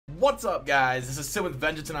What's up, guys? This is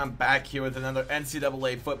SinWithVengeance, and I'm back here with another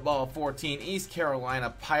NCAA Football 14 East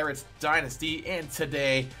Carolina Pirates Dynasty, and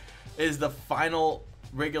today is the final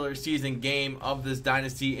regular season game of this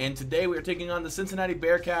Dynasty, and today we are taking on the Cincinnati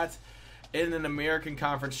Bearcats in an American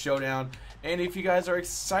Conference showdown. And if you guys are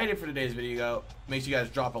excited for today's video, make sure you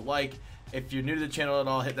guys drop a like. If you're new to the channel at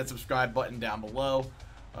all, hit that subscribe button down below.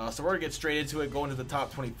 So we're going to get straight into it, going to the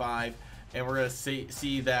top 25, and we're going to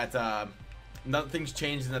see that nothing's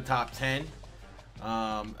changed in the top 10.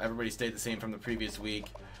 Everybody stayed the same from the previous week.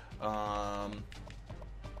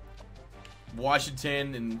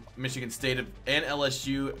 Washington and Michigan State and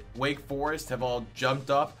LSU, Wake Forest have all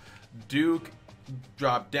jumped up. Duke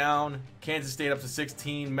dropped down. Kansas State up to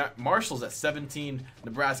 16. Marshall's at 17.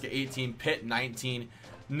 Nebraska 18. Pitt 19.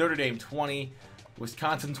 Notre Dame 20.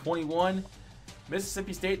 Wisconsin 21.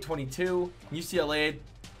 Mississippi State 22. UCLA,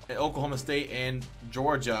 Oklahoma State, and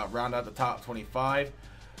Georgia round out the top 25.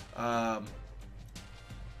 A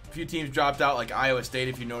few teams dropped out, like Iowa State,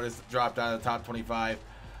 if you noticed, dropped out of the top 25.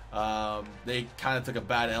 They kind of took a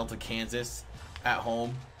bad L to Kansas at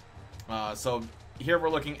home. So here we're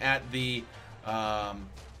looking at the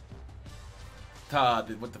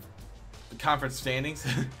conference standings.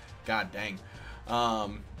 God dang.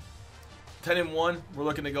 10-1. We're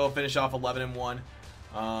looking to go finish off 11-1.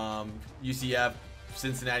 UCF,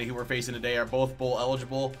 Cincinnati, who we're facing today, are both bowl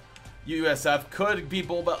eligible. USF could be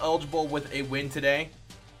bowl eligible with a win today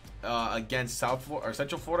against South Florida or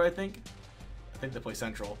Central Florida. I think they play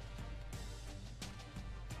Central.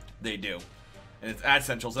 They do, and it's at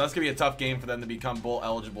Central, so that's gonna be a tough game for them to become bowl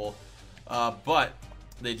eligible. But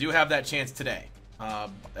they do have that chance today.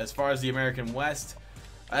 As far as the American West,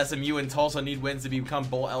 SMU and Tulsa need wins to become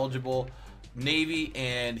bowl eligible. Navy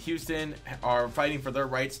and Houston are fighting for their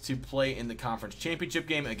rights to play in the conference championship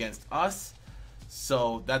game against us,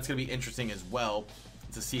 so that's going to be interesting as well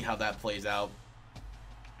to see how that plays out.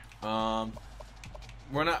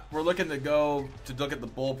 We're looking to look at the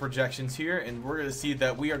bowl projections here, and we're going to see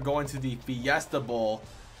that we are going to the Fiesta Bowl.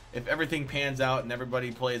 If everything pans out and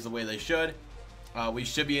everybody plays the way they should, we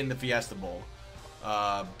should be in the Fiesta Bowl.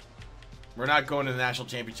 We're not going to the national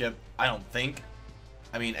championship, I don't think.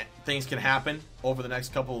 I mean, things can happen over the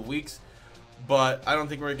next couple of weeks, but I don't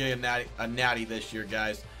think we're going to get a natty this year,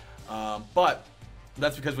 guys. But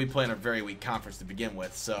that's because we play in a very weak conference to begin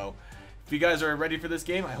with. So if you guys are ready for this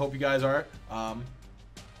game, I hope you guys are.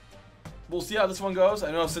 We'll see how this one goes.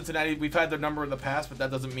 I know Cincinnati, we've had their number in the past, but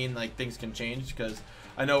that doesn't mean like things can change, because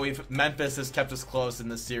I know Memphis has kept us close in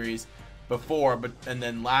this series before, and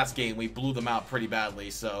then last game we blew them out pretty badly.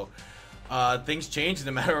 So things change in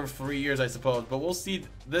a matter of 3 years, I suppose. But we'll see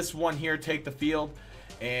this one here take the field,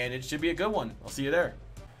 and it should be a good one. I'll see you there.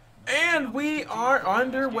 And we are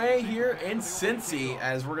underway here in Cincy,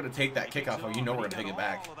 as we're going to take that kickoff. Oh, you know we're going to take it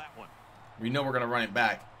back. We know we're going to run it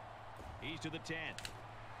back. If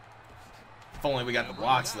only we got the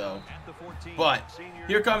blocks, though. But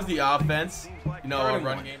here comes the offense. You know, our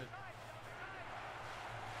run game.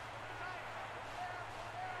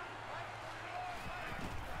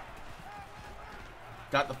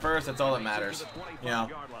 Got the first, that's all that matters. You know,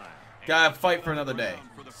 gotta fight for another day,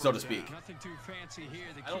 so to speak.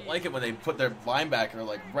 I don't like it when they put their linebacker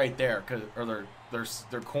like right there, or their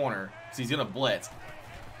corner, because he's gonna blitz.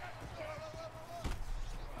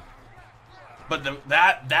 But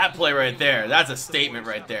that play right there, that's a statement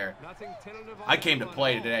right there. I came to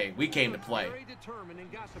play today. We came to play.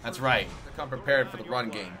 That's right. Come prepared for the run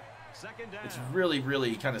game. It's really,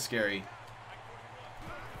 really kind of scary.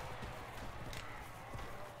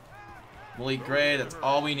 Malik Gray, that's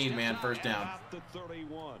all we need, man. First down.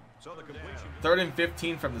 3rd and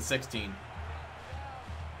 15 from the 16.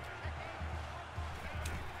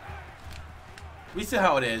 We see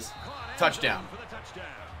how it is. Touchdown.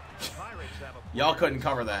 Y'all couldn't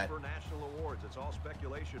cover that.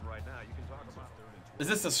 Is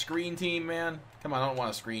this a screen team, man? Come on, I don't want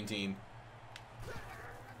a screen team.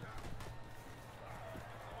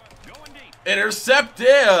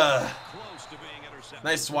 Intercepted!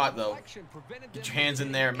 Nice swat, though. Get your hands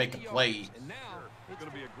in there and make a play.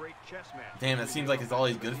 Damn, that seems like it's all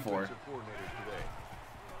he's good for.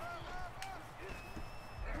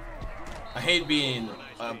 I hate being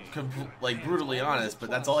like brutally honest, but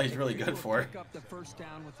that's all he's really good for.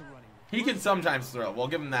 He can sometimes throw. We'll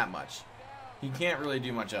give him that much. He can't really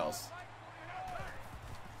do much else.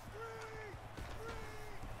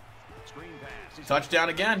 Touchdown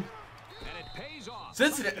again.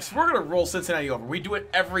 Cincinnati, we're going to roll Cincinnati over. We do it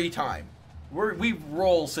every time. We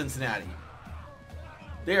roll Cincinnati.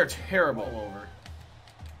 They are terrible over.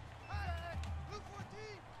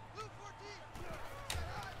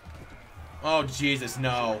 Oh, Jesus,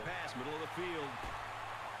 no.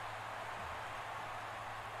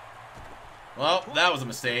 Well, that was a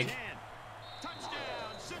mistake.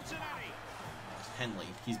 Henley,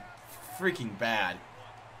 he's freaking bad.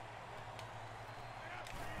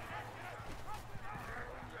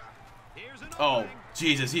 Oh,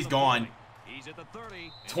 Jesus, he's gone.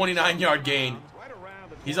 29-yard gain.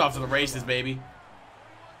 He's off to the races, baby.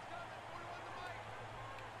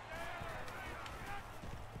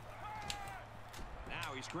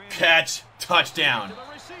 Catch, touchdown.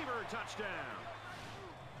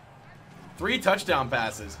 3 touchdown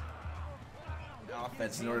passes.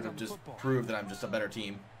 Offense in order to just prove that I'm just a better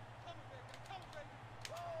team.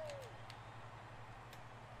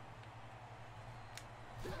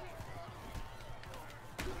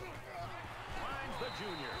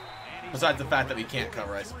 Besides the fact that we can't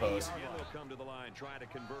cover, I suppose.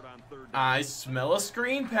 I smell a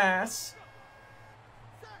screen pass.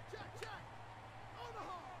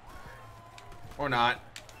 Or not.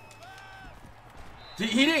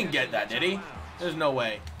 He didn't get that, did he? There's no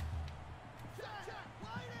way.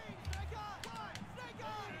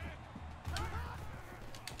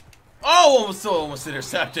 Oh, almost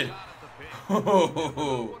intercepted.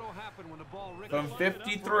 From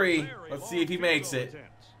 53. Let's see if he makes it.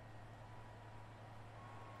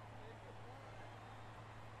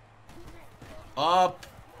 Up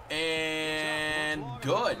and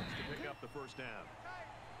good.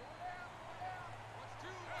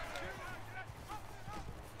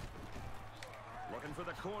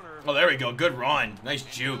 Oh, there we go. Good run. Nice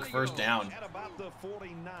juke. First down.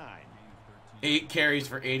 8 carries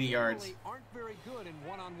for 80 yards.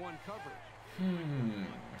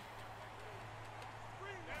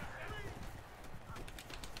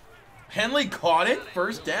 Henley caught it.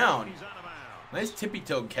 First down. Nice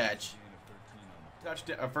tippy-toe catch.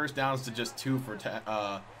 First downs to just 2 for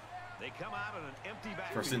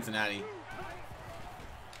Cincinnati.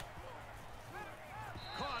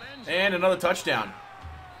 And another touchdown.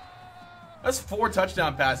 That's 4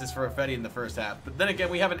 touchdown passes for Effetti in the first half. But then again,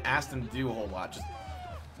 we haven't asked him to do a whole lot. Just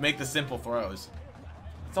make the simple throws.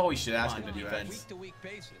 That's all we should ask him to defense.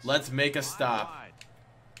 Let's make a stop.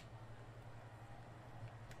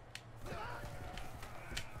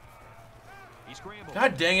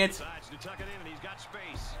 God dang it.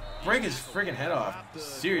 Break his friggin' head off.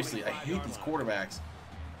 Seriously, I hate these quarterbacks.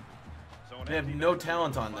 They have no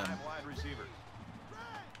talent on them.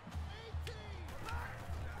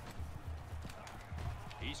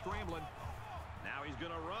 He's scrambling. Now he's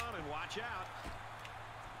going to run and watch out.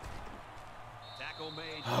 Tackle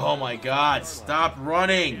made. Oh my God, stop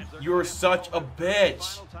running. You're such a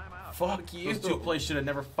bitch. Fuck you. Those 2 plays should have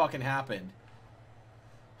never fucking happened.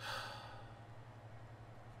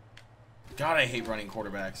 God, I hate running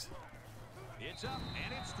quarterbacks. It's up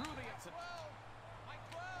and it's through the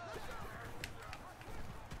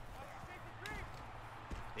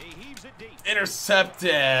he heaves it deep. Intercept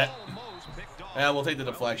it. Yeah, we'll take the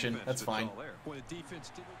deflection. That's fine.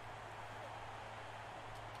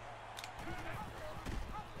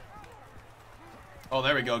 Oh,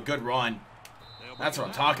 there we go. Good run. That's what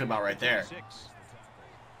I'm talking about right there.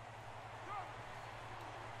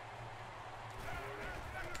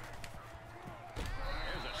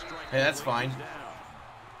 Hey, that's fine.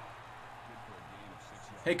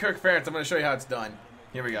 Hey, Kirk Ferentz, I'm going to show you how it's done.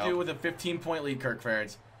 Here we go. With a 15-point lead, Kirk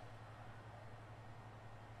Ferentz.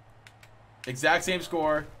 Exact same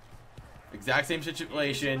score. Exact same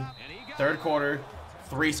situation. Third quarter.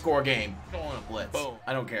 3-score game. Don't want to blitz. Boom.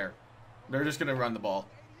 I don't care. They're just going to run the ball.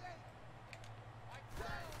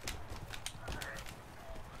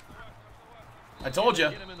 I told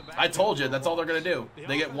you. I told you. That's all they're going to do.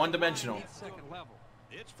 They get one-dimensional.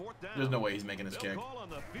 There's no way he's making this kick.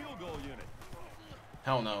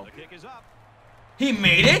 Hell no. He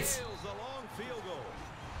made it?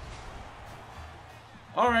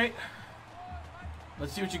 All right.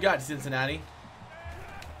 Let's see what you got, Cincinnati.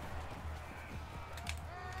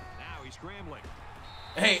 Now he's scrambling.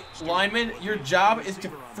 Hey, lineman, your job is to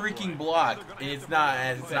freaking block, and it's not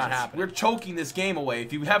happening. We're choking this game away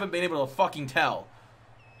if you haven't been able to fucking tell.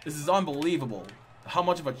 This is unbelievable how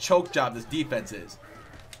much of a choke job this defense is.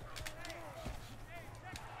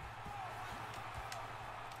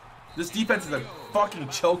 This defense is a fucking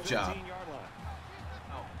choke job.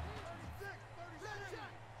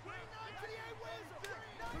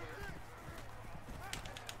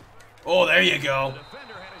 Oh, there you go.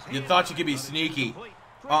 You thought you could be sneaky.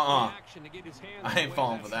 I ain't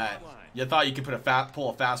falling for that. You thought you could pull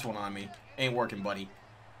a fast one on me. Ain't working, buddy.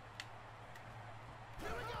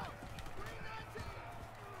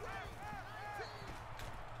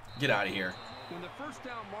 Get out of here. When the first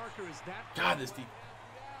down marker is that God, this team.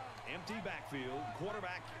 Empty backfield,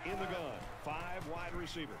 quarterback in the gun. 5 wide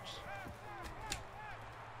receivers.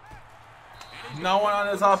 No one on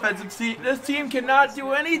this offensive team. This team cannot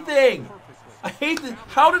do anything. I hate this.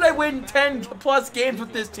 How did I win 10+ games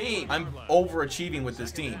with this team? I'm overachieving with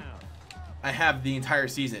this team. I have the entire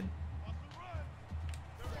season.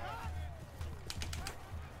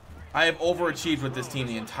 I have overachieved with this team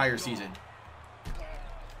the entire season.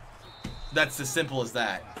 That's as simple as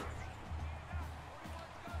that.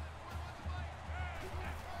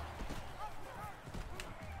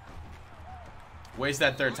 Waste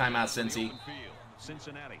that third timeout, Cincy.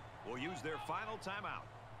 Cincinnati will use their final timeout.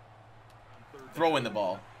 Throw in the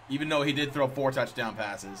ball, even though he did throw 4 touchdown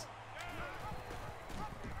passes.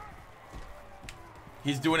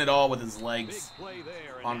 He's doing it all with his legs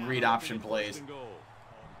on read option plays.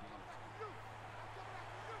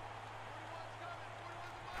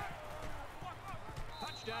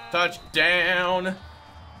 Touchdown,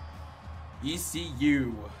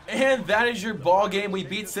 ECU. And that is your ball game. We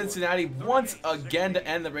beat Cincinnati once again to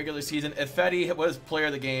end the regular season. Ifedi was player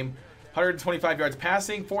of the game. 125 yards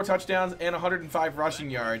passing, 4 touchdowns, and 105 rushing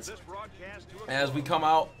yards. As we come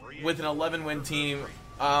out with an 11-win team,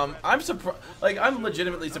 I'm surprised. Like, I'm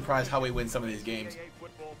legitimately surprised how we win some of these games.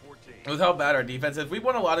 With how bad our defense is, we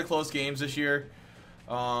won a lot of close games this year.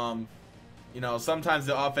 You know, sometimes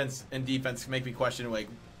the offense and defense make me question, like,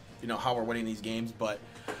 you know, how we're winning these games. But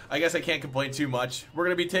I guess I can't complain too much. We're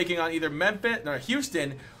going to be taking on either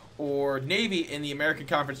Houston or Navy in the American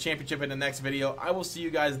Conference Championship in the next video. I will see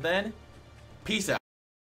you guys then. Peace out.